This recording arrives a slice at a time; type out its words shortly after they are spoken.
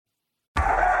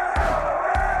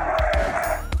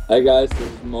Hi guys, this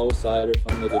is Mo Sider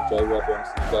from the Detroit Red Wings.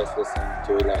 You guys listening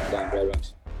to Locked On Red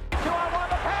Wings.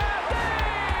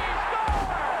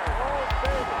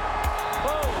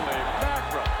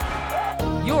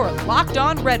 You're Locked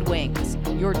On Red Wings,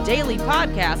 your daily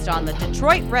podcast on the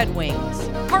Detroit Red Wings.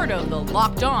 Part of the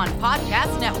Locked On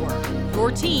Podcast Network,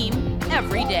 your team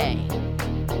every day.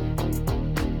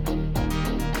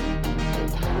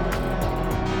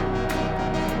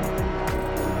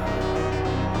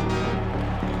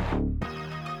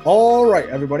 All right,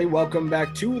 everybody, welcome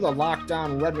back to the Locked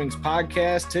On Red Wings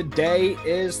podcast. Today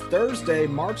is Thursday,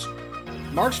 March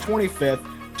 25th,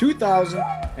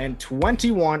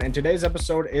 2021, and today's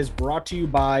episode is brought to you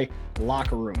by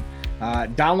Locker Room.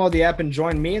 Download the app and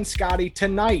join me and Scotty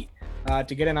tonight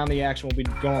to get in on the action. We'll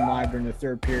be going live during the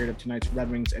third period of tonight's Red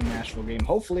Wings and Nashville game.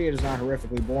 Hopefully it is not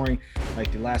horrifically boring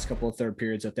like the last couple of third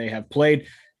periods that they have played.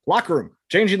 Locker Room,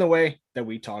 changing the way that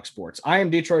we talk sports. I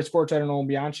am Detroit sports editor Nolan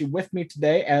Bianchi. With me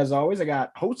today, as always, I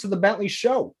got host of the Bentley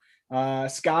Show,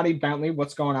 Scotty Bentley.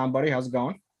 What's going on, buddy? How's it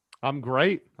going? I'm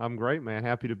great, man.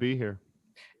 Happy to be here.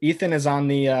 Ethan is on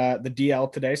the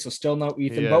DL today, so still no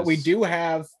Ethan, but we do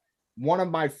have one of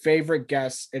my favorite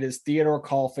guests. It is Theodore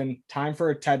Kolfin. Time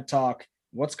for a TED Talk.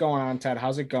 What's going on, Ted?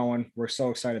 How's it going? We're so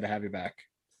excited to have you back.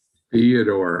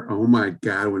 Theodore. Oh my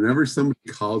God. Whenever somebody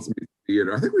calls me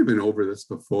Theodore, I think we've been over this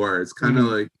before. It's kind of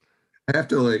like, I have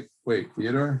to wait,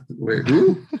 Theodore? Wait,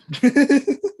 who?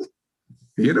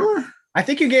 Theodore? I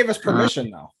think you gave us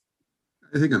permission though.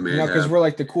 I think I may have. Because we're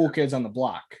like the cool kids on the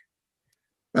block.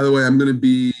 By the way, I'm going to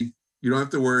be, you don't have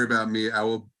to worry about me.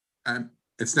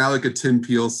 It's not like a Tim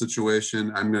Peel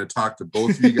situation. I'm going to talk to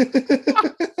both of you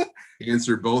guys,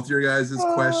 answer both your guys'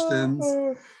 questions.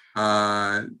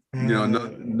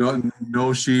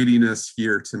 No shadiness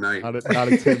here tonight. Not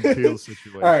a Tim Peel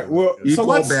situation. All right, well,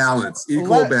 equal balance.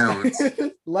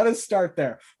 Let us start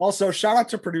there. Also, shout out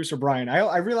to producer Brian.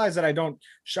 I realize that I don't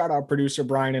shout out producer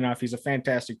Brian enough. He's a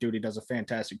fantastic dude. He does a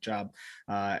fantastic job,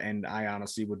 and I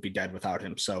honestly would be dead without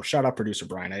him. So shout out producer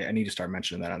Brian. I need to start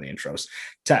mentioning that on the intros.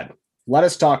 Ted, let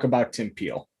us talk about Tim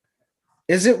Peel.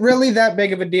 Is it really that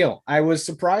big of a deal? I was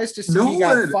surprised to see he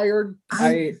got fired.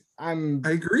 I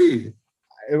agree.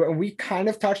 We kind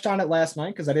of touched on it last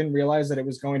night because I didn't realize that it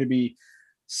was going to be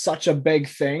such a big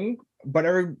thing. But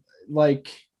I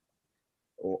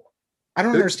don't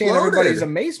understand everybody's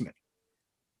amazement.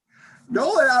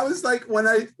 No, I was like,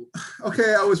 I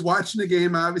was watching the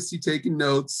game, obviously taking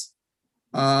notes.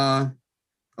 I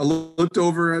looked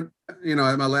over at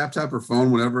my laptop or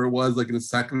phone, whatever it was, like in the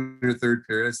second or third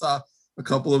period. I saw a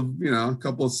couple of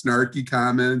snarky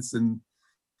comments and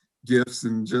gifts,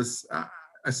 and just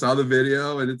I saw the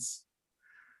video, and it's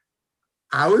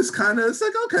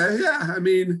like, okay, yeah, I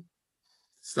mean,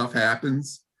 stuff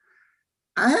happens.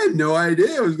 I had no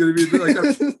idea it was going to be like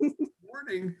a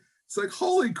warning. It's like,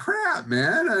 holy crap,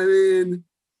 man. I mean,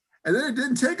 and then it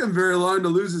didn't take him very long to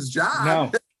lose his job.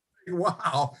 No.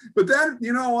 Wow. But then,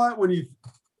 you know what,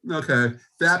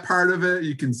 that part of it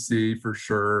you can see for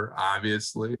sure,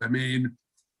 obviously. I mean,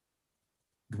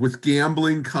 with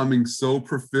gambling coming so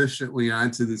proficiently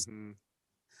onto this,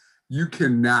 you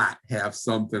cannot have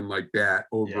something like that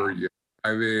over you.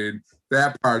 I mean,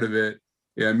 that part of it,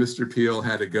 Mr. Peel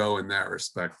had to go in that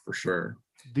respect for sure.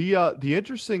 The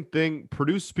interesting thing,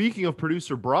 speaking of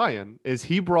producer Brian, is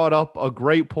he brought up a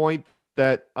great point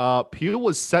that Peel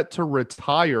was set to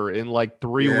retire in like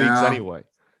 3 weeks anyway.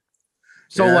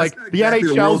 So the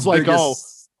NHL's like,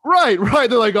 right.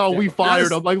 They're like, we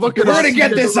fired him. Like, look at we're gonna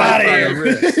get this out of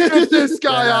here. Get this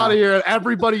guy out of here. And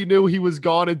everybody knew he was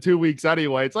gone in 2 weeks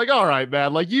anyway. It's like, all right,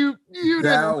 man. Like you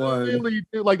didn't really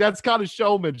do, like, that's kind of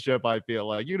showmanship. I feel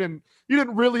like you didn't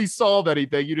really solve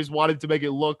anything. You just wanted to make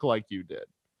it look like you did.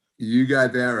 You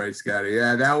got that right, Scotty.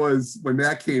 Yeah, that was when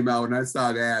that came out. When I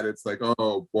saw that, it's like,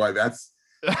 oh boy, that's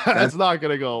not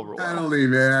gonna go over well. Penalty,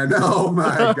 man. Oh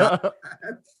my God.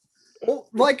 Well,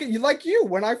 like you,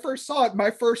 when I first saw it,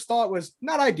 my first thought was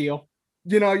not ideal.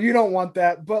 You don't want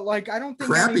that, but like, I don't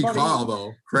think crappy call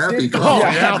though. Crappy call.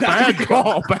 Bad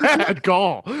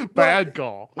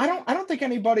call. I don't think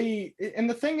anybody, and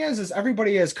the thing is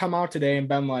everybody has come out today and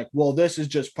been like, well, this is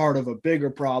just part of a bigger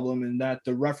problem, and that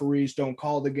the referees don't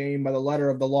call the game by the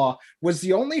letter of the law was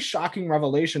the only shocking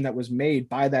revelation that was made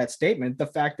by that statement. The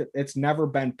fact that it's never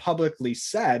been publicly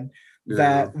said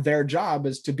that their job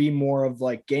is to be more of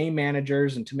like game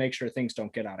managers and to make sure things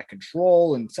don't get out of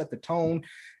control and set the tone.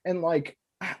 And like,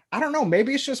 I don't know,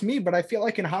 maybe it's just me, but I feel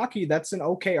like in hockey, that's an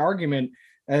okay argument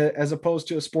as opposed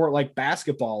to a sport like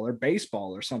basketball or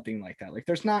baseball or something like that. Like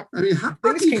there's not, things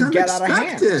can get out of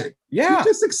hand. Yeah. You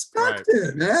just expect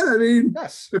it, man. I mean,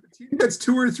 if a team gets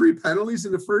 2 or 3 penalties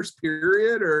in the first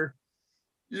period, or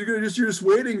you're just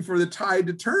waiting for the tide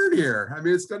to turn here. I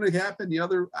mean, it's going to happen the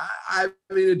other. I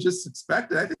mean, it just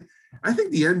expected. I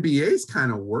think the NBA is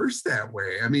kind of worse that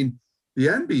way. I mean, the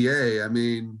NBA. I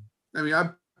mean, I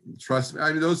trust me.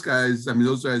 I mean, those guys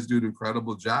do an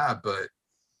incredible job. But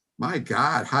my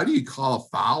God, how do you call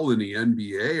a foul in the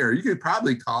NBA? Or you could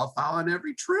probably call a foul on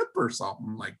every trip or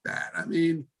something like that. I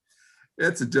mean,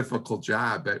 it's a difficult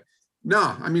job. But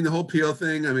no, I mean, the whole Peel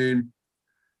thing. I mean,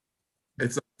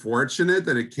 it's unfortunate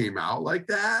that it came out like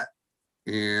that,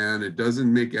 and it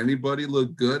doesn't make anybody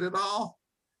look good at all.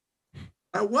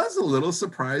 I was a little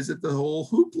surprised at the whole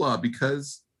hoopla,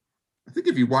 because I think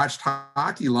if you watched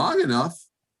hockey long enough,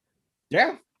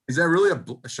 Yeah. is that really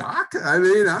a shock? I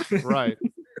mean, Right.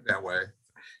 that way.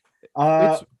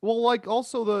 It's, well, like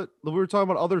also we were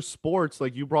talking about other sports,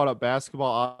 like you brought up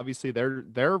basketball. Obviously,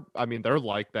 they're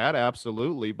like that,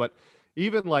 absolutely. But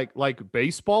even like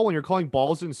baseball, when you're calling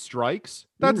balls and strikes,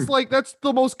 that's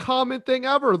the most common thing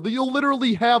ever. You'll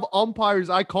literally have umpires.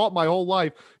 I caught my whole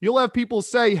life. You'll have people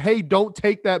say, "Hey, don't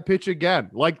take that pitch again."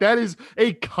 Like that is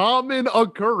a common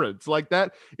occurrence. Like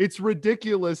that, it's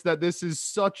ridiculous that this is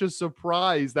such a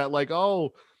surprise that like,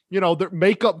 oh, their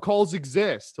makeup calls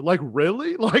exist. Like,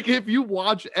 really? Like, if you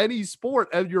watch any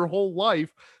sport of your whole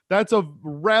life, that's a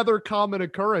rather common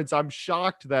occurrence. I'm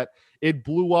shocked that it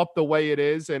blew up the way it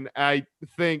is. And I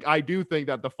do think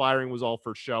that the firing was all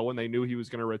for show and they knew he was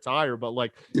going to retire. But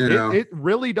like, it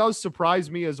really does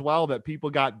surprise me as well that people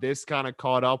got this kind of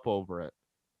caught up over it.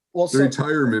 Well, The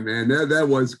retirement, man, that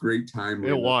was great time.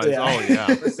 It was. Yeah. Oh, yeah.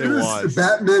 It was.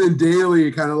 Batman and Daly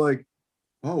kind of like,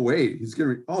 oh, wait, he's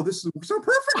going to, oh, this is so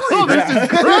perfectly. Oh, this is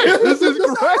great. This is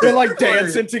great. They're like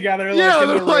dancing together. Yeah, like,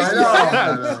 they're like,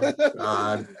 I know.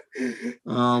 God.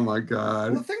 Oh my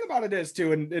God. The thing about it is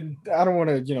too, and I don't want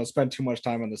to, spend too much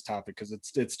time on this topic because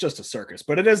it's just a circus,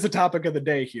 but it is the topic of the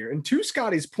day here. And to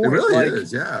Scotty's It point, really like,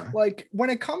 is, yeah. like when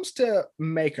it comes to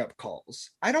makeup calls,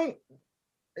 I don't.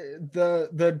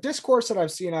 The discourse that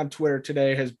I've seen on Twitter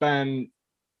today has been,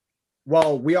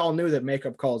 well, we all knew that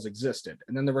makeup calls existed.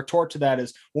 And then the retort to that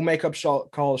is, well, makeup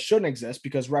calls shouldn't exist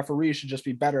because referees should just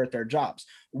be better at their jobs.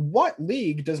 What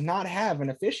league does not have an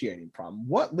officiating problem?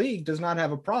 What league does not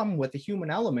have a problem with the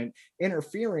human element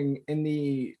interfering in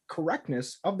the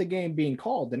correctness of the game being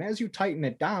called? And as you tighten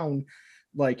it down,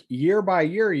 like year by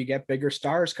year, you get bigger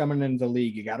stars coming into the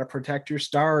league. You got to protect your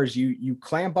stars. You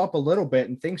clamp up a little bit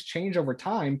and things change over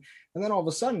time. And then all of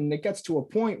a sudden it gets to a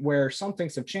point where some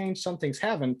things have changed, some things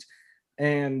haven't.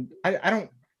 And I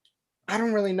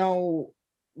don't really know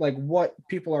like what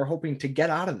people are hoping to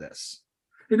get out of this.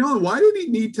 Why did he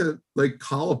need to like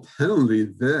call a penalty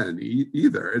then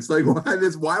either? It's like,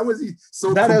 why was he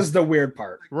so? That is the weird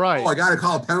part, right? Oh, I got to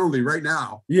call a penalty right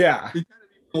now. Yeah, he kind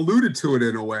of alluded to it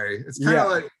in a way. It's kind of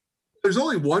like there's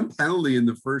only one penalty in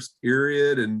the first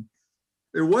period, and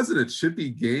it wasn't a chippy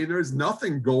game. There was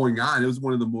nothing going on. It was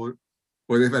one of the more.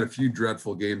 Boy, they've had a few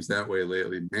dreadful games that way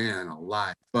lately, man,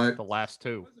 alive. But the last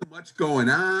two, there wasn't much going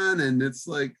on, and it's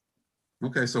like,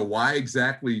 okay, so why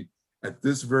exactly at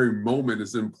this very moment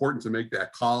is it important to make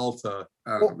that call to?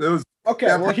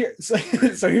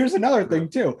 So here's another thing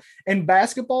too. In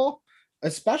basketball,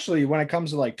 especially when it comes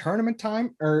to like tournament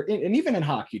time, and even in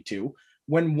hockey too.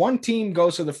 When one team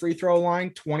goes to the free throw line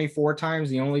 24 times,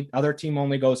 the only other team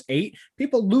only goes 8,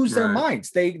 people lose their minds.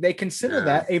 They consider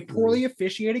that a poorly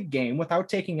officiated game without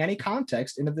taking any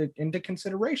context into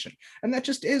consideration. And that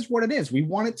just is what it is. We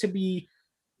want it to be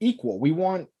equal. We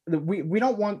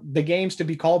don't want the games to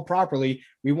be called properly.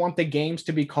 We want the games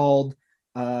to be called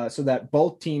so that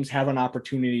both teams have an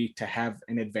opportunity to have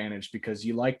an advantage, because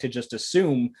you like to just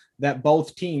assume that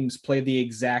both teams play the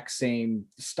exact same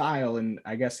style and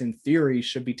I guess in theory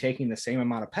should be taking the same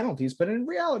amount of penalties, but in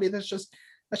reality that's just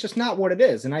not what it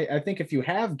is. And I think if you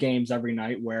have games every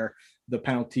night where the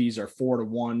penalties are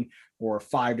 4-1 or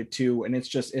 5-2 and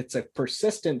it's a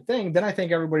persistent thing, then I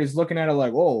think everybody's looking at it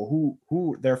like, oh,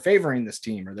 who they're favoring this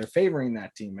team or they're favoring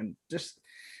that team, and just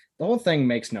the whole thing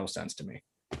makes no sense to me.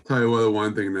 Tell you what,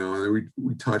 one thing though, and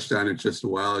we touched on it just a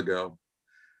while ago,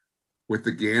 with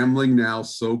the gambling now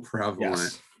so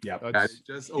prevalent, it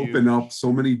just opened up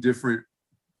so many different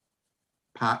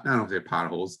I don't say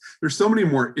potholes. There's so many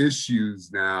more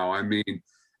issues now. I mean,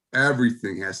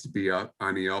 everything has to be up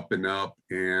on the up and up,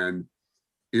 and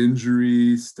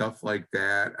injuries, stuff like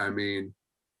that. I mean,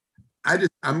 I've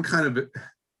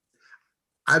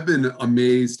been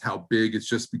amazed how big it's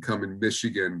just become in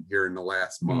Michigan here in the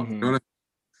last month. Mm-hmm. You know what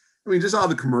I mean, just all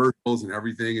the commercials and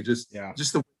everything, and just the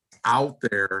way it's out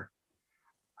there.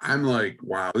 I'm like,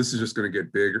 wow, this is just going to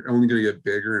get bigger, only going to get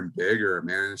bigger and bigger,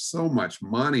 man. There's so much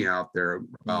money out there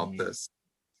about this.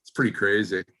 It's pretty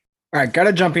crazy. All right, got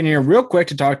to jump in here real quick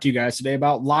to talk to you guys today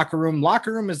about Locker Room.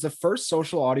 Locker Room is the first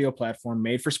social audio platform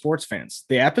made for sports fans.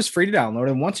 The app is free to download,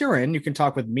 and once you're in, you can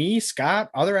talk with me, Scott,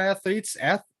 other athletes,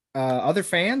 other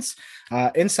fans,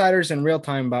 insiders in real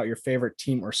time about your favorite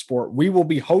team or sport. We will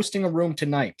be hosting a room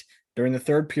tonight during the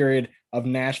third period of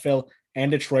Nashville and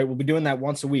Detroit. We'll be doing that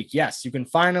once a week. Yes, you can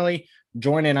finally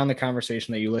join in on the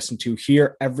conversation that you listen to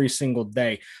here every single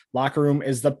day. Locker Room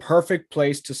is the perfect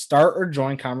place to start or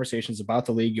join conversations about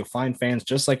the league. You'll find fans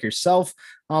just like yourself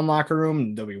on Locker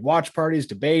Room. There'll be watch parties,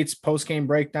 debates, post-game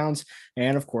breakdowns,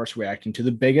 and of course, reacting to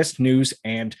the biggest news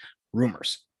and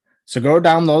rumors. So go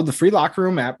download the free Locker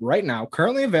Room app right now,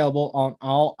 currently available on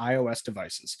all iOS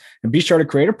devices. And be sure to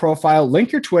create a profile,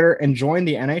 link your Twitter, and join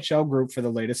the NHL group for the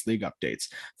latest league updates.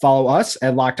 Follow us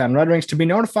at Locked On Red Wings to be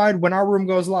notified when our room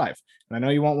goes live. And I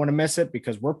know you won't want to miss it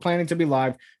because we're planning to be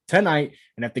live tonight.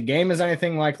 And if the game is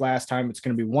anything like last time, it's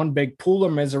going to be one big pool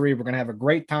of misery. We're going to have a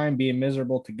great time being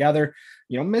miserable together.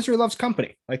 You know, misery loves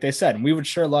company, like they said, and we would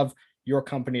sure love your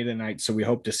company tonight. So we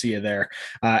hope to see you there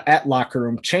at Locker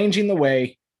Room, changing the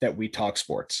way that we talk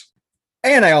sports.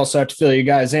 And I also have to fill you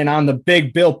guys in on the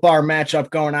big Built Bar matchup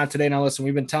going on today. Now, listen,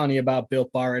 we've been telling you about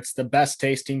Built Bar. It's the best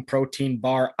tasting protein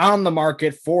bar on the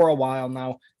market for a while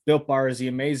now. Built Bar is the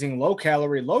amazing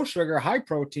low-calorie, low-sugar,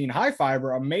 high-protein,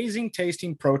 high-fiber, amazing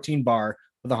tasting protein bar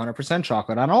with 100%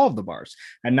 chocolate on all of the bars.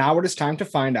 And now it is time to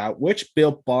find out which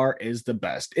Built Bar is the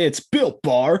best. It's Built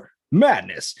Bar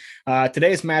Madness.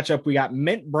 Today's matchup, we got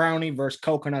Mint Brownie versus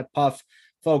Coconut Puff.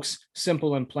 Folks,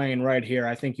 simple and plain right here.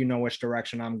 I think you know which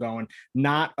direction I'm going.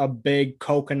 Not a big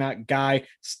coconut guy.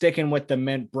 Sticking with the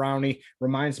mint brownie.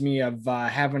 Reminds me of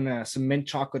having some mint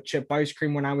chocolate chip ice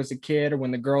cream when I was a kid, or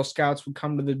when the Girl Scouts would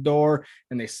come to the door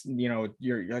and they, you know,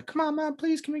 you're like, come on, Mom,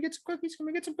 please, can we get some cookies? Can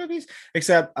we get some cookies?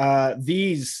 Except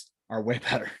these are way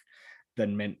better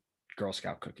than mint Girl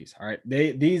Scout cookies. All right.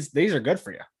 These are good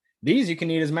for you. These you can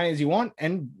eat as many as you want,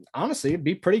 and honestly, it'd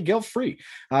be pretty guilt-free.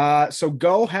 So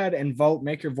go ahead and vote,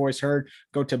 make your voice heard.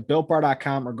 Go to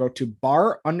BuiltBar.com or go to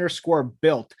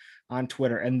bar_built on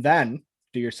Twitter. And then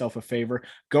do yourself a favor,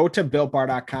 go to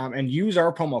BuiltBar.com and use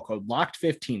our promo code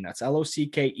LOCKED15. That's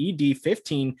LOCKED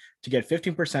 15 to get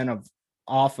 15%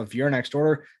 off of your next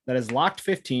order. That is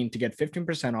LOCKED15 to get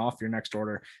 15% off your next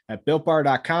order at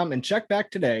BuiltBar.com. And check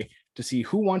back today to see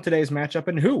who won today's matchup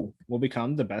and who will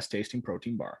become the best tasting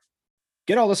protein bar.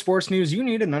 Get all the sports news you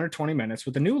need in under 20 minutes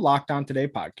with the new Locked On Today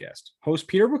podcast. Host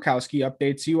Peter Bukowski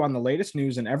updates you on the latest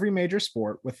news in every major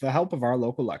sport with the help of our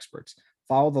local experts.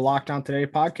 Follow the Locked On Today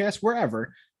podcast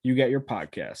wherever you get your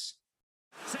podcasts.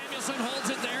 Samuelson holds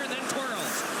it there and then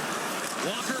twirls.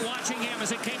 Walker watching him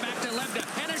as it came back to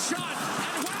Lebda. And a shot.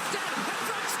 And whacked it. And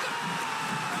from score!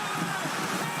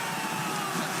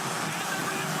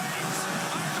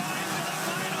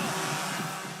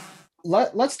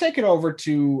 Let's take it over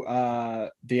to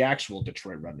the actual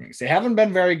Detroit Red Wings. They haven't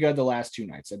been very good the last two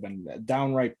nights. They've been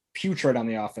downright putrid on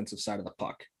the offensive side of the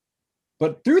puck.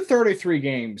 But through 33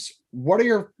 games, what are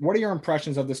your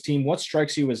impressions of this team? What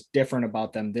strikes you as different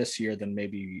about them this year than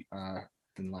maybe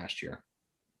than last year?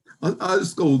 I'll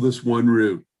just go this one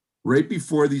route. Right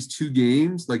before these two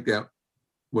games, like that,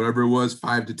 whatever it was,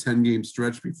 5 to 10 game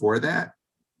stretch before that,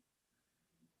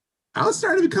 I was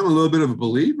starting to become a little bit of a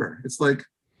believer. It's like,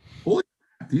 holy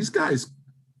crap, these guys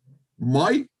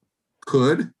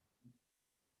could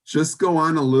just go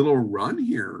on a little run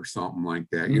here or something like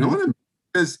that. You know what I mean?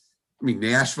 Because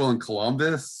Nashville and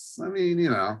Columbus,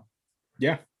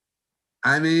 Yeah.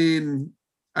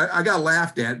 I got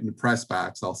laughed at in the press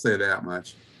box, I'll say that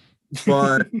much.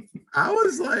 But I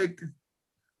was like,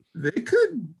 they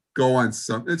could go on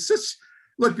some. It's just,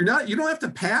 look, you don't have to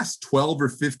pass 12 or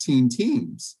 15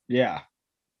 teams. Yeah.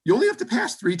 You only have to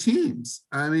pass 3 teams.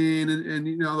 And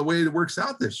the way it works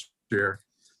out this year.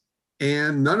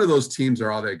 And none of those teams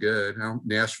are all that good.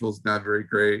 Nashville's not very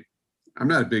great. I'm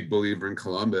not a big believer in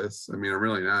Columbus. I'm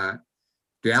really not.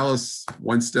 Dallas,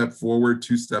 1 step forward,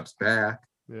 2 steps back.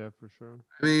 Yeah, for sure.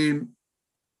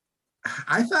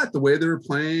 I thought the way they were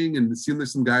playing, and it seemed like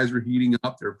some guys were heating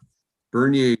up.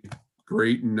 Bernier,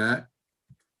 great in net.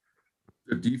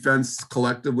 The defense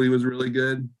collectively was really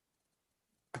good.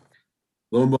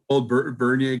 Lo and behold,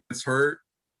 Bernier gets hurt.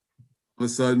 All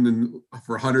of a sudden,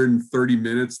 for 130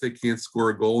 minutes, they can't score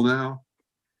a goal now.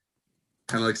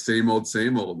 Kind of like same old,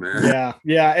 man.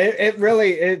 Yeah.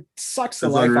 It sucks the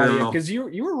life out of you, because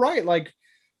you were right. Like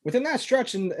within that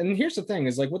stretch, and here's the thing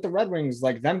is, like with the Red Wings,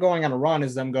 like them going on a run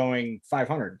is them going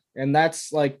 500, and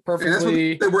that's like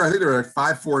perfectly. They were. I think they were like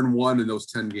 5-4-1 in those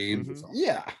 10 games.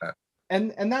 Yeah.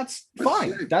 and that's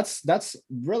fine. That's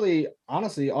really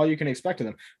honestly all you can expect of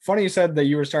them. Funny you said that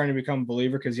you were starting to become a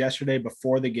believer, because yesterday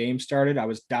before the game started, I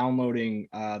was downloading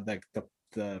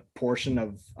the portion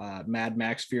of Mad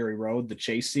Max Fury Road, the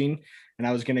chase scene, and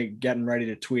I was getting ready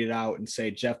to tweet it out and say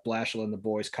Jeff Blashill and the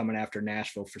boys coming after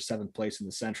Nashville for 7th place in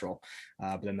the Central,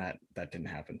 but then that didn't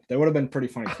happen. That would have been a pretty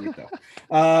funny tweet though.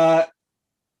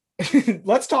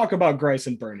 Let's talk about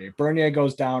Grayson Bernier. Bernier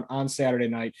goes down on Saturday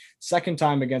night, second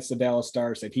time against the Dallas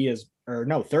Stars that he is, or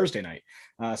no, Thursday night,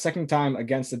 second time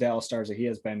against the Dallas Stars that he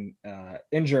has been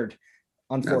injured,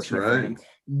 unfortunately. That's for him.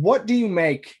 What do you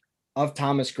make of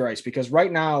Thomas Greiss? Because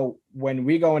right now, when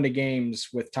we go into games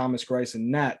with Thomas Greiss in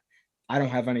net, I don't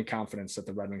have any confidence that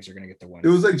the Red Wings are going to get the win. It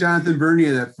was like Jonathan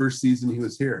Bernier that first season he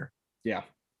was here. Yeah.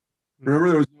 Remember,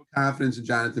 there was no confidence in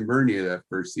Jonathan Bernier that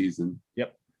first season.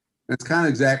 Yep. It's kind of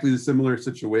exactly the similar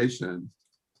situation.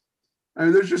 I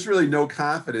mean, there's just really no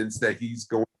confidence that he's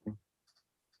going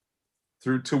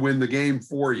through to win the game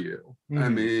for you. I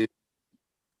mean,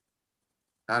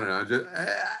 I don't know.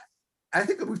 I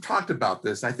think that we've talked about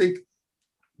this. I think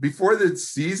before the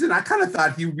season, I kind of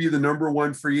thought he would be the number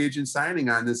one free agent signing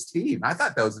on this team. I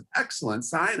thought that was an excellent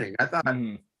signing. I thought, I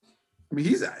mean,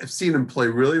 I've seen him play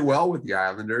really well with the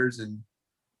Islanders, and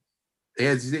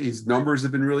his numbers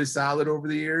have been really solid over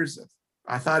the years.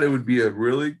 I thought it would be a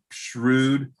really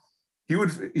shrewd. Him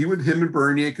and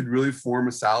Bernier could really form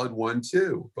a solid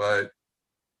 1-2. But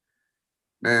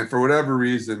man, for whatever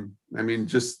reason, I mean,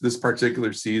 just this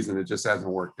particular season, it just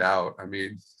hasn't worked out. I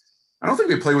mean, I don't think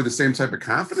they play with the same type of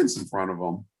confidence in front of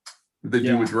them that they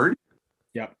do with Bernier.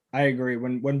 Yep, I agree.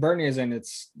 When Bernier is in,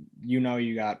 it's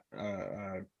you got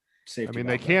safety. I mean,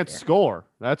 they can't score.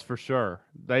 That's for sure.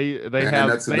 They have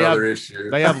that's another issue.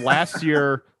 They have last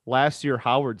year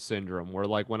Howard syndrome, where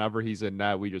like whenever he's in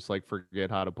net, we just like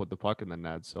forget how to put the puck in the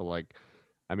net. So like,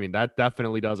 I mean, that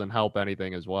definitely doesn't help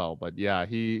anything as well. But yeah,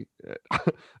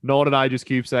 Nolan and I just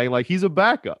keep saying like he's a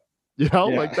backup.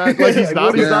 Like that. Like he's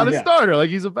not a starter. Like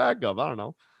he's a backup. I don't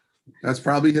know. That's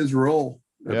probably his role.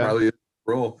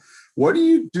 What do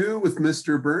you do with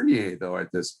Mr. Bernier though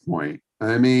at this point?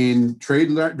 I mean,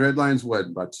 trade deadline's what,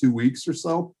 about 2 weeks or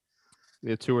so?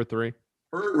 Yeah, 2 or 3.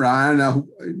 I don't know.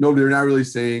 No, they're not really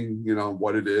saying,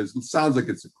 what it is. It sounds like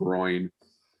it's a groin.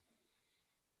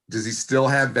 Does he still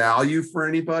have value for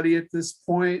anybody at this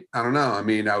point? I don't know. I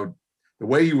mean, the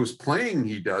way he was playing,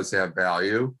 he does have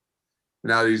value.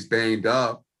 Now that he's banged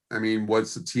up, I mean,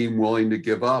 what's the team willing to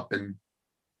give up? And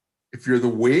if you're the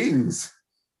Wings,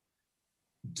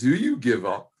 do you give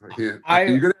up? You're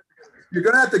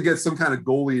gonna have to get some kind of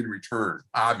goalie in return,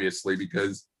 obviously,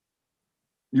 because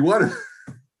you want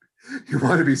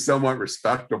to be somewhat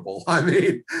respectable. I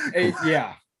mean,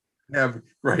 have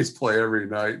Greiss play every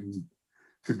night and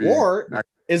could be. Or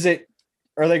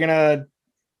are they gonna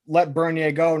let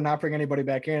Bernier go, not bring anybody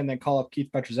back in, and then call up Keith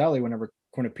Petruzzelli whenever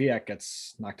Quinnipiac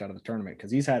gets knocked out of the tournament?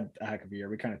 Because he's had a heck of a year.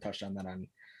 We kind of touched on that on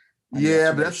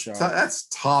yeah, but that's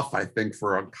tough, I think,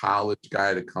 for a college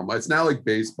guy to come. It's not like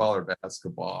baseball or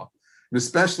basketball, and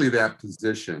especially that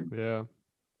position. Yeah,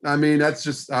 I mean, that's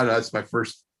just that's my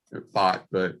first thought,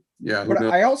 but yeah. But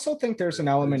I also think there's an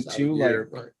element too,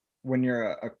 when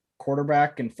you're a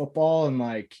quarterback in football, and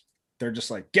like they're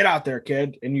just like, get out there,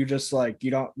 kid, and you just like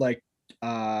you don't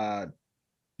know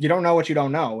what you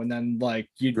don't know, and then like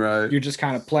you're just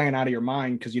kind of playing out of your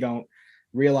mind because you don't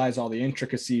realize all the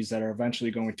intricacies that are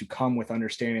eventually going to come with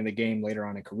understanding the game later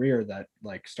on in career that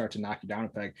like start to knock you down a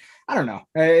peg. I don't know.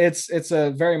 It's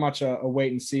a very much a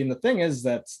wait and see. And the thing is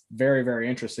that's very, very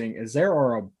interesting is there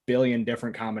are a billion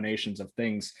different combinations of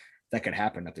things that could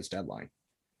happen at this deadline.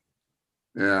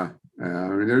 Yeah. I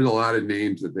mean, there's a lot of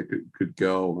names that they could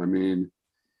go. I mean,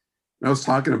 I was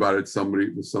talking about it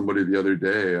with somebody the other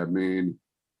day. I mean,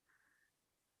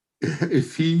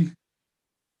 if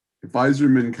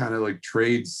Yzerman kind of like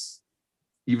trades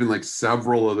even like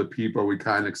several of the people we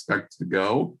kind of expect to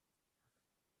go,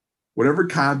 whatever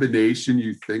combination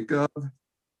you think of,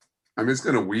 I mean, it's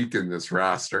going to weaken this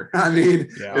roster. I mean,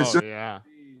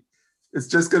 it's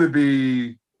just going to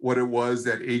be what it was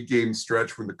that 8-game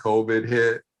stretch when the COVID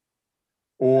hit,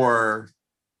 or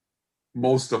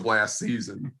most of last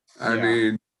season. I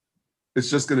mean, it's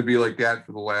just going to be like that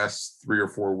for the last 3 or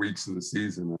 4 weeks of the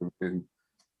season. I mean,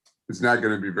 it's not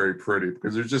going to be very pretty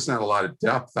because there's just not a lot of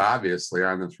depth, obviously,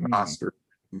 on this roster.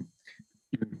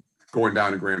 Even going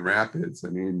down to Grand Rapids, I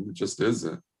mean, it just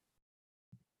isn't.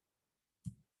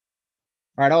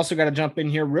 All right, I also got to jump in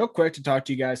here real quick to talk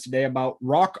to you guys today about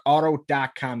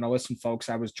rockauto.com. Now, listen, folks,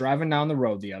 I was driving down the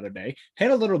road the other day,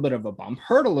 hit a little bit of a bump,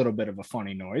 heard a little bit of a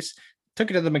funny noise,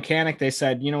 took it to the mechanic. They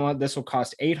said, you know what, this will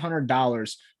cost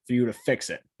 $800 for you to fix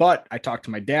it. But I talked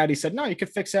to my dad. He said, no, you can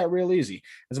fix that real easy.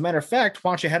 As a matter of fact,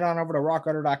 why don't you head on over to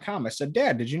rockauto.com? I said,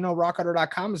 Dad, did you know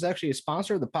rockauto.com is actually a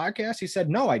sponsor of the podcast? He said,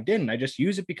 no, I didn't. I just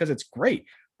use it because it's great.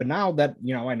 But now that,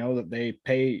 I know that they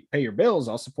pay your bills,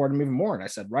 I'll support them even more. And I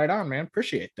said, right on, man.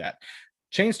 Appreciate that.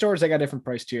 Chain stores, they got different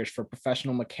price tiers for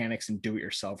professional mechanics and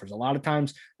do-it-yourselfers. A lot of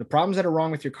times, the problems that are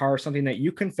wrong with your car are something that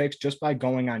you can fix just by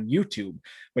going on YouTube.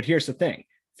 But here's the thing.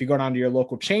 If you go down to your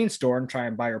local chain store and try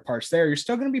and buy your parts there, you're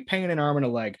still going to be paying an arm and a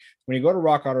leg. When you go to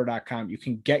rockauto.com, you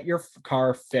can get your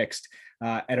car fixed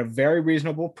at a very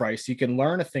reasonable price. You can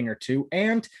learn a thing or two.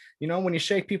 And, when you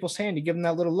shake people's hand, you give them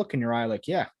that little look in your eye like,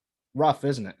 yeah, rough,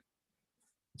 isn't it?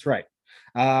 That's right.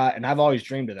 And I've always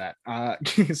dreamed of that.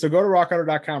 So go to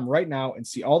rockauto.com right now and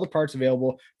see all the parts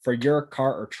available for your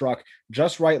car or truck.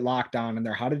 Just write Locked On in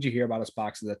there. How did you hear about us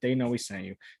boxes that they know we sent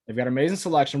you? They've got amazing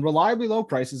selection, reliably low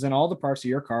prices, and all the parts of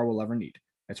your car will ever need.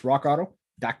 It's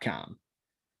rockauto.com.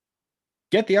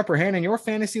 Get the upper hand in your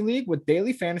fantasy league with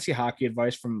daily fantasy hockey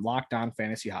advice from Locked On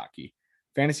Fantasy Hockey.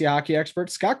 Fantasy hockey expert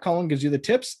Scott Cullen gives you the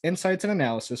tips, insights, and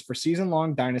analysis for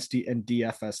season-long dynasty and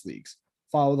DFS leagues.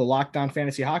 Follow the Locked On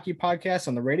Fantasy Hockey podcast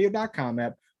on the radio.com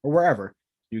app or wherever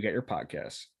you get your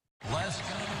podcasts. Last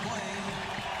guy to play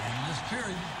in this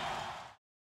period.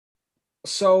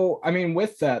 So,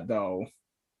 with that though,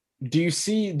 do you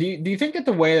think that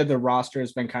the way that the roster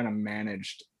has been kind of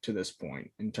managed to this point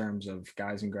in terms of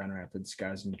guys in Grand Rapids,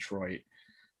 guys in Detroit,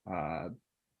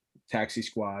 taxi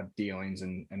squad dealings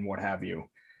and what have you,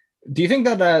 do you think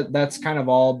that that's kind of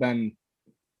all been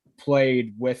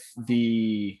played with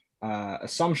the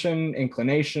assumption,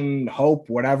 inclination, hope,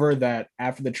 whatever, that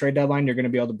after the trade deadline, you're going to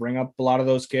be able to bring up a lot of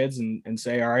those kids and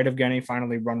say, all right, Evgeny,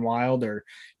 finally run wild, or,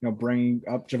 bring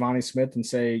up Giovanni Smith and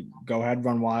say, go ahead,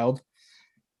 run wild?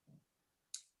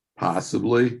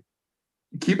 Possibly.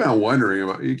 You keep on wondering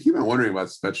about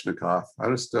Svechnikov. I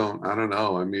don't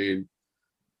know.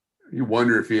 You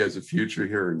wonder if he has a future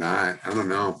here or not. I don't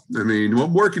know. What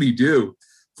more can he do?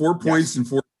 4 points in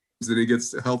 4 games, and he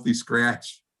gets a healthy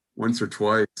scratch once or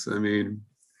twice. I think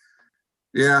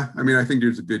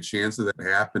there's a good chance of that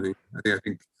happening.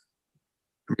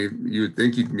 You would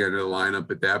think you can get in a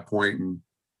lineup at that point, and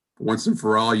once and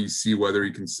for all, you see whether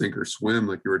he can sink or swim,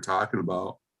 like you were talking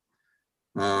about.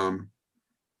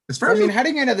 As far as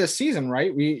heading into this season,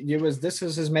 right? This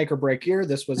is his make or break year.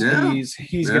 This was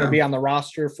he's going to be on the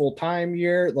roster full time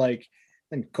year. Like,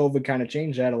 I think COVID kind of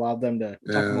changed that, allowed them to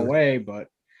tuck him away, but.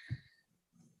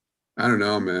 I don't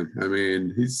know, man.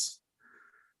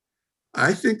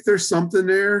 I think there's something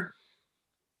there,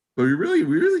 but you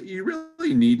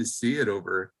really need to see it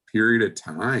over a period of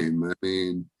time.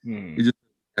 You just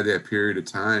had that period of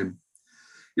time.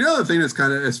 The thing that's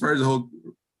kind of, as far as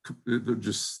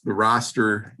just the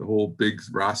roster, the whole big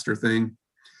roster thing,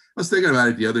 I was thinking about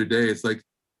it the other day. It's like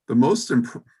I don't want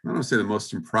to say the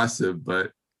most impressive,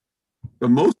 but the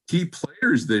most key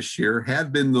players this year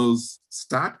have been those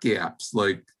stopgaps,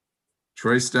 like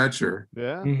Troy Stetcher,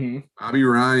 Bobby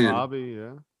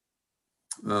Ryan,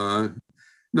 Nemeth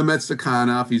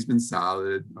Stakhanov. He's been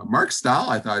solid. Mark Stahl,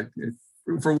 I thought,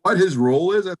 for what his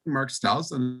role is, I think Mark Stahl's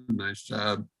done a nice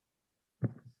job.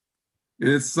 And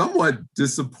it's somewhat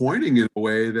disappointing in a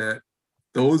way that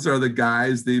those are the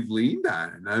guys they've leaned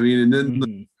on. And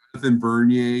then Jonathan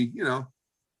Bernier,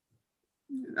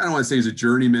 I don't want to say he's a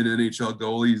journeyman NHL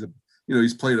goalie.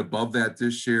 He's played above that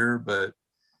this year, but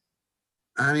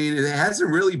it hasn't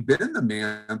really been the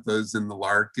Manthas and the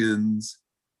Larkins,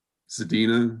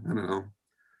 Sedina. I don't know.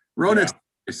 Ronek's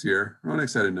nice year.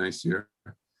 Ronek's had a nice year.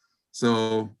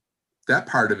 So that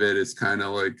part of it is kind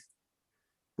of like,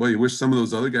 well, you wish some of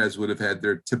those other guys would have had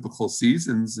their typical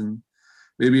seasons, and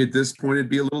maybe at this point it'd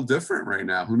be a little different right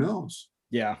now. Who knows?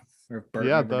 Yeah. Or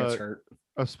gets hurt.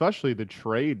 Especially the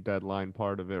trade deadline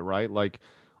part of it, right? Like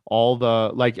all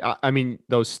the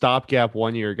those stopgap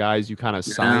 1 year guys, you kind of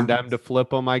signed them to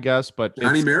flip them, I guess. But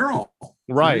Johnny Merrill,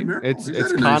 right? It's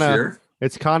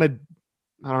kind of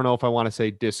I don't know if I want to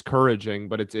say discouraging,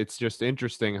 but it's just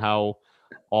interesting how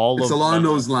along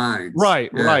those lines,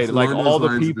 right? Like all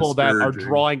the people that are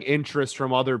drawing interest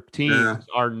from other teams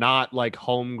are not like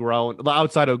homegrown,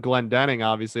 outside of Glendening,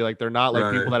 obviously. Like they're not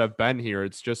like people that have been here.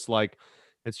 It's just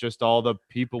all the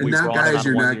people we brought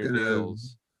on 1 year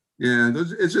deals. Yeah,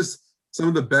 it's just some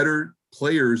of the better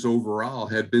players overall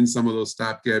have been some of those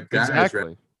stopgap guys.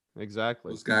 Exactly.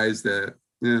 Those guys that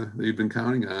you've been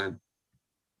counting on.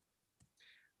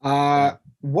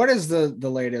 What is the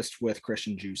latest with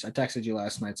Christian Juice? I texted you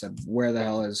last night, said, where the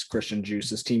hell is Christian Juice?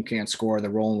 This team can't score.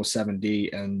 They're rolling with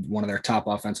 7D, and one of their top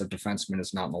offensive defensemen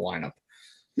is not in the lineup.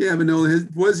 Yeah, but no,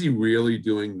 was he really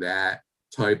doing that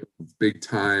type of big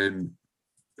time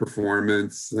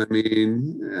performance. I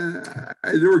mean,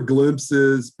 there were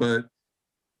glimpses, but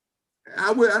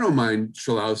I don't mind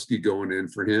Cholowski going in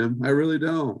for him. I really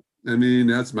don't. I mean,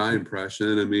 that's my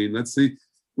impression. I mean, let's see.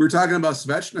 We were talking about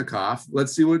Svechnikov.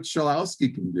 Let's see what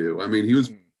Cholowski can do. I mean, he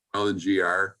was well in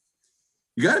GR.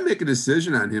 You got to make a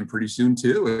decision on him pretty soon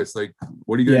too. It's like,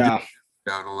 what are you going to do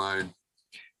down the line?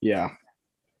 Yeah.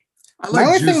 I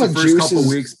like Juice the first couple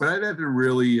weeks, but I haven't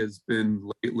really has been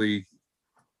lately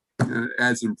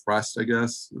as impressed, I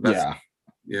guess.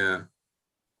 Yeah.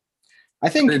 I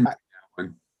think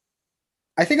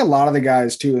a lot of the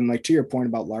guys too, and like to your point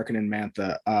about Larkin and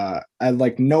Mantha,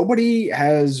 like nobody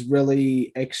has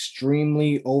really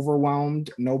extremely overwhelmed.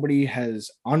 Nobody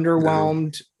has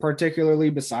underwhelmed,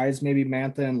 particularly besides maybe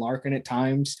Mantha and Larkin at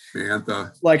times.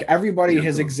 Like everybody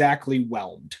has exactly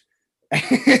whelmed.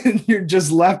 And you're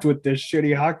just left with this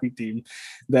shitty hockey team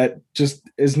that just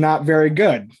is not very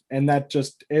good. And that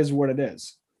just is what it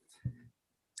is.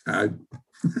 I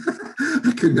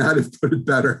could not have put it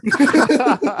better.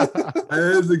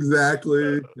 That is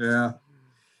exactly, yeah.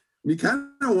 You kind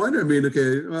of wonder, I mean,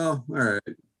 okay, well, all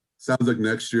right. Sounds like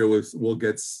next year we'll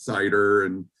get Seider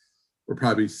and we'll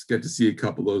probably get to see a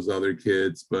couple of those other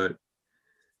kids. But,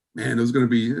 man, there's going to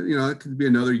be, it could be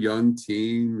another young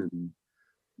team and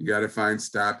you got to find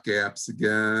stopgaps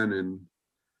again. And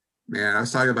man, I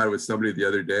was talking about it with somebody the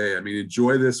other day. I mean,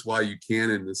 enjoy this while you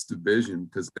can in this division,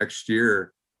 because next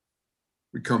year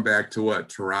we come back to what?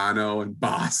 Toronto and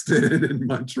Boston and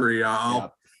Montreal.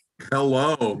 Yep.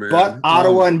 Hello, man. But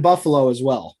Ottawa and Buffalo as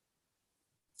well.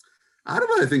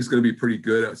 Ottawa, I think, is going to be pretty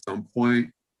good at some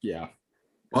point. Yeah.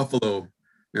 Buffalo's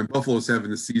having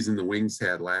the season the Wings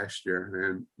had last year,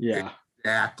 man. Yeah.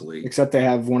 Exactly. Except they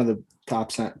have one of the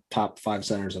top 5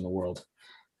 centers in the world.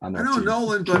 I know, team.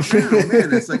 Nolan, but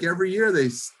man, it's like every year they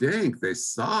stink. They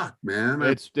suck, man.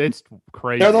 It's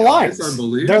crazy. They're the Lions. It's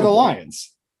unbelievable. They're the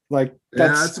Lions. Like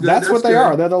that's what they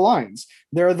are. They're the Lions.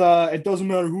 They're it doesn't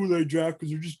matter who they draft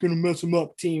because they're just gonna mess them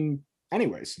up team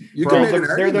anyways.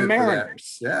 They're the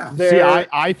Mariners. Yeah. See,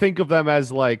 I think of them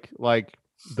as like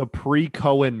the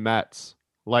pre-Cohen Mets.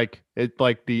 Like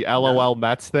the LOL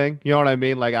Mets thing, you know what I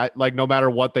mean? Like no matter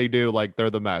what they do, like they're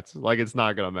the Mets. Like it's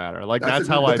not gonna matter. Like that's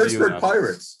how I view them.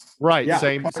 Pirates. Right. Yeah,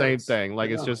 same thing.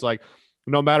 Like it's just like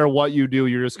no matter what you do,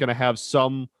 you're just gonna have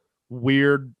some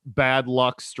weird bad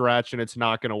luck stretch and it's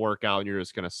not gonna work out and you're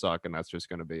just gonna suck and that's just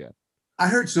gonna be it. I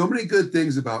heard so many good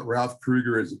things about Ralph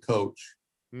Krueger as a coach.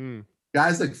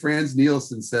 Guys like Franz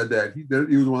Nielsen said that he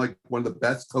was one of the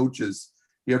best coaches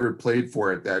he ever played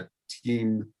for at that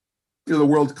team. The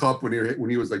World Cup when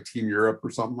he was like Team Europe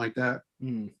or something like that.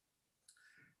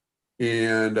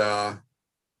 And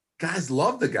guys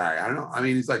love the guy. I don't know. I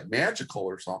mean, he's like magical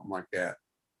or something like that.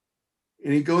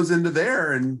 And he goes into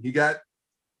there and he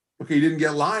didn't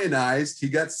get lionized. He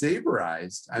got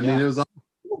saberized. I mean, it was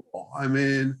unbelievable. I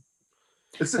mean,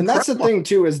 it's incredible. And that's the thing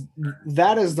too, is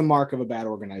that is the mark of a bad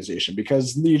organization,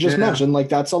 because you just mentioned like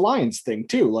that's a Lions thing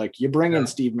too. Like you bring in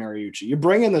Steve Mariucci, you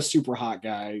bring in the super hot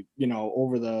guy,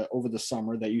 over the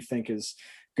summer that you think is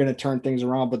going to turn things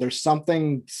around, but there's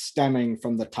something stemming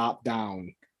from the top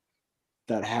down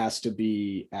that has to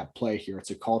be at play here.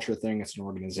 It's a culture thing. It's an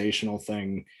organizational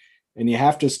thing. And you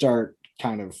have to start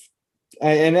kind of,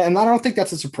 and I don't think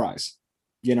that's a surprise,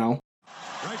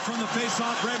 Right from the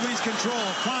face-off, Red Wings control.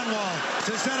 Kronwall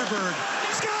to Zetterberg.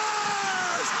 He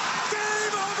scores!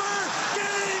 Game over!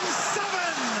 Game 7!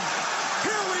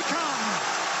 Here we come!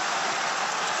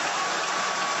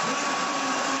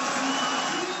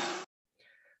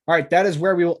 All right, that is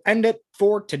where we will end it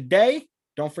for today.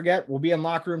 Don't forget, we'll be in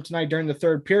Locker Room tonight during the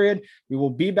third period. We will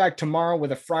be back tomorrow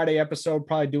with a Friday episode,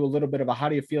 probably do a little bit of a how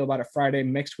do you feel about a Friday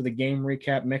mixed with a game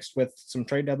recap, mixed with some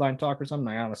trade deadline talk or something.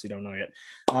 I honestly don't know yet.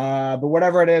 But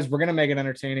whatever it is, we're going to make it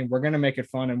entertaining. We're going to make it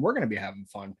fun, and we're going to be having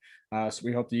fun. So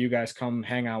we hope that you guys come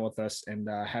hang out with us and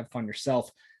have fun yourself.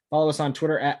 Follow us on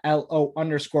Twitter at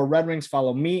LO_Red Wings.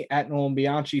 Follow me at Nolan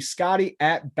Bianchi, Scotty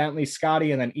at Bentley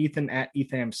Scotty, and then Ethan at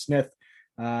Ethan Smith.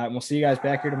 And we'll see you guys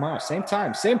back here tomorrow. Same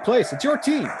time, same place. It's your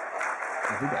team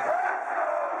every day.